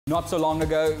Not so long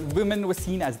ago, women were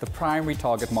seen as the primary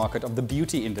target market of the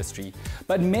beauty industry,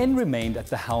 but men remained at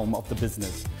the helm of the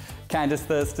business. Candice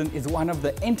Thurston is one of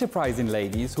the enterprising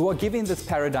ladies who are giving this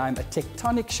paradigm a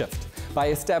tectonic shift by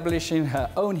establishing her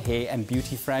own hair and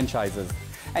beauty franchises.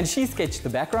 And she sketched the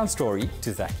background story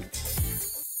to Zaky.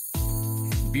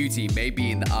 Beauty may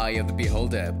be in the eye of the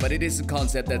beholder, but it is a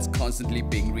concept that's constantly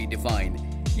being redefined.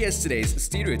 Yesterday's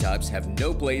stereotypes have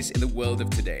no place in the world of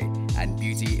today, and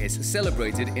beauty is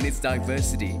celebrated in its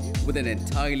diversity with an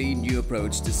entirely new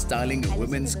approach to styling a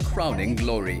woman's crowning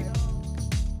glory.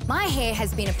 My hair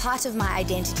has been a part of my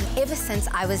identity ever since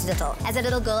I was little. As a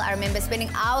little girl, I remember spending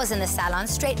hours in the salon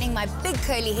straightening my big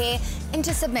curly hair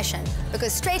into submission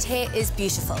because straight hair is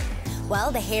beautiful. Well,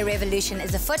 the hair revolution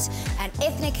is afoot and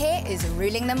ethnic hair is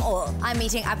ruling them all. I'm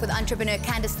meeting up with entrepreneur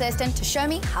Candice Thurston to show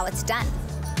me how it's done.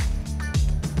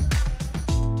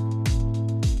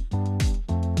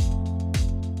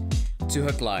 To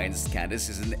her clients, Candice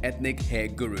is an ethnic hair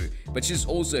guru, but she's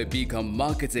also become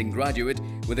marketing graduate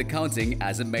with accounting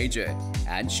as a major,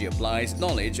 and she applies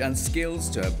knowledge and skills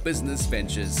to her business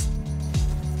ventures.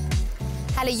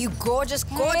 Hello, you gorgeous,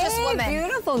 gorgeous woman.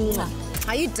 Beautiful.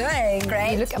 How are you doing?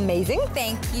 Great. You look amazing.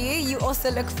 Thank you. You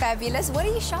also look fabulous. What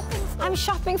are you shopping for? I'm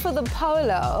shopping for the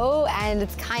polo, and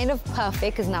it's kind of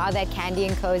perfect because now that Candy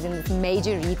 & Co is in this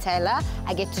major retailer,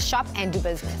 I get to shop and do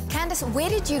business. Candice, where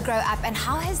did you grow up and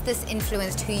how has this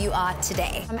influenced who you are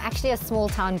today? I'm actually a small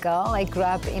town girl. I grew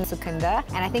up in Secunda,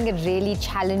 and I think it really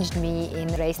challenged me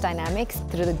in race dynamics.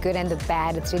 Through the good and the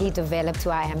bad, it's really developed who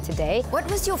I am today. What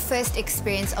was your first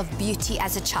experience of beauty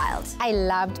as a child? I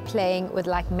loved playing with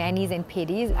like manis and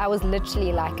pedis. I was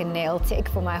literally like a nail tech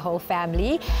for my whole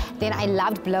family. Then I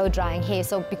loved blow drying hair.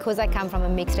 So because I come from a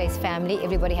mixed race family,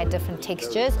 everybody had different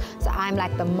textures. So I'm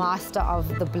like the master of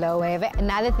the blow wave.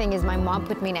 Another thing is my mom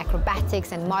put me in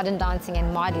acrobatics and modern dancing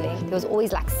and modeling. There was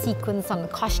always like sequins on the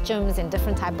costumes and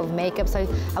different type of makeup. So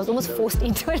I was almost forced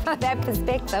into it from that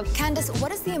perspective. Candice,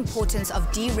 what is the importance of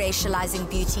deracializing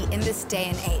beauty in this day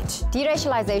and age?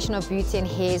 Deracialization of beauty and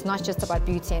hair is not just about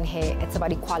beauty and hair, it's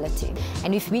about equality.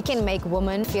 And if we can make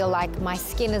women feel like my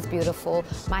skin is beautiful,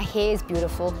 my hair is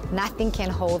beautiful, nothing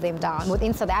can hold them down.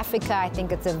 Within South Africa, I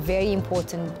think it's a very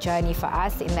important journey for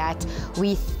us in that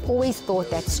we always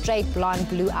thought that straight blonde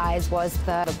blue eyes was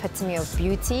the epitome of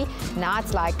beauty. Now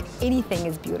it's like anything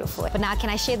is beautiful. But now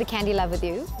can I share the candy love with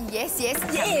you? Yes, yes,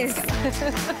 yes.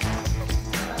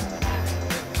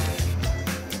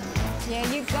 Here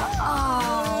you go.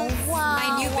 Oh, wow.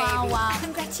 My new baby. Wow.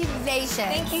 Congratulations.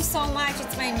 Thank you so much.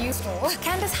 It's my new store.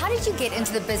 Candice, how did you get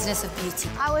into the business of beauty?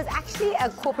 I was actually a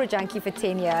corporate junkie for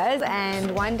 10 years,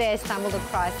 and one day I stumbled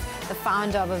across the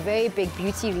founder of a very big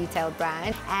beauty retail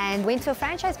brand and went to a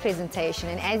franchise presentation.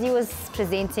 And as he was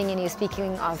presenting and he was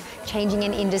speaking of changing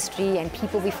an industry and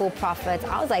people before profit,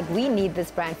 I was like, we need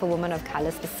this brand for women of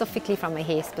color, specifically from a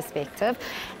hair perspective.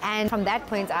 And from that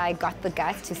point, I got the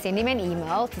guts to send him an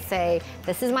email to say,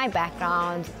 this is my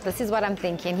background, this is what I'm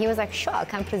thinking. He was like, sure,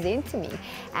 come present to me.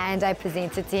 And I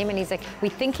presented to him and he's like, we're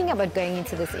thinking about going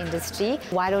into this industry.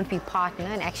 Why don't we partner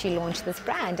and actually launch this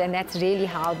brand? And that's really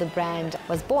how the brand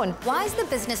was born. Why is the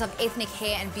business of ethnic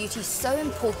hair and beauty so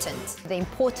important? The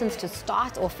importance to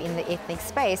start off in the ethnic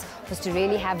space was to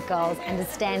really have girls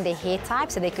understand their hair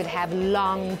type so they could have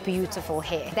long, beautiful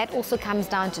hair. That also comes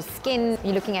down to skin.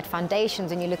 You're looking at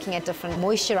foundations and you're looking at different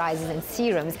moisturizers and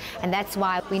serums. And that's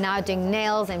why we're now doing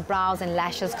nails and brows and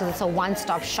lashes because it's a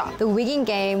one-stop shop. The wigging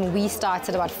game we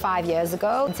started about 5 years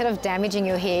ago. Instead of damaging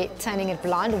your hair, turning it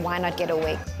blonde, why not get a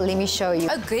wig? Let me show you.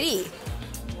 Oh, goody.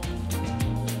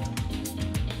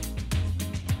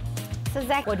 So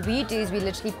Zach, what we do is we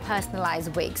literally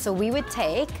personalize wigs. So we would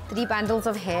take 3 bundles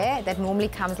of hair that normally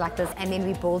comes like this and then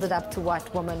we build it up to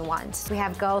what women want. We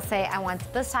have girls say, I want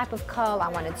this type of curl, I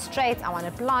want it straight, I want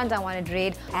it blonde, I want it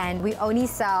red. And we only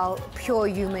sell pure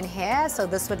human hair, so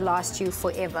this would last you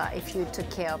forever if you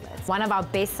took care of it. One of our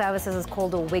best services is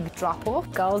called a wig drop-off.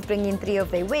 Girls bring in 3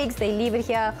 of their wigs, they leave it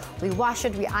here, we wash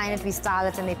it, we iron it, we style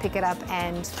it, and they pick it up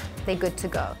and they're good to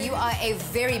go. You are a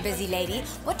very busy lady.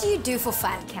 What do you do for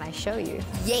fun? Can I show you?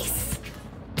 Yes.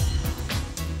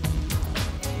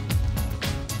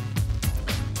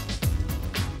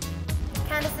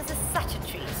 Candice, this is such a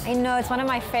treat. I know, it's one of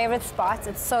my favorite spots.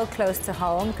 It's so close to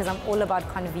home because I'm all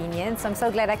about convenience. I'm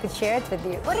so glad I could share it with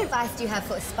you. What advice do you have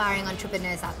for aspiring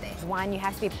entrepreneurs out there? One, you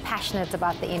have to be passionate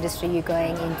about the industry you're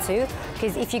going into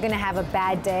because if you're going to have a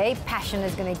bad day, passion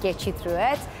is going to get you through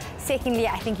it. Secondly,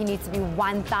 I think you need to be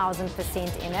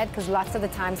 1000% in it, because lots of the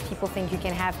times people think you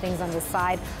can have things on the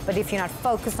side, but if you're not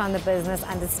focused on the business,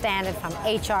 understand it from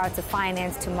HR to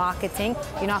finance to marketing,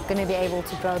 you're not going to be able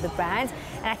to grow the brand.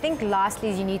 And I think lastly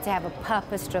is you need to have a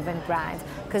purpose-driven brand,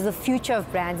 because the future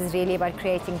of brands is really about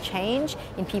creating change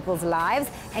in people's lives.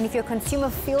 And if your consumer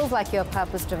feels like you're a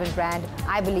purpose-driven brand,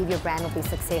 I believe your brand will be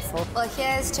successful. Well,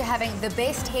 here's to having the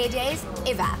best hair days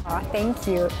ever. Oh, thank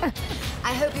you.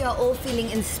 I hope you are all feeling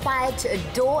inspired to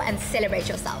adore and celebrate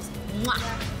yourselves.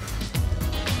 Mwah.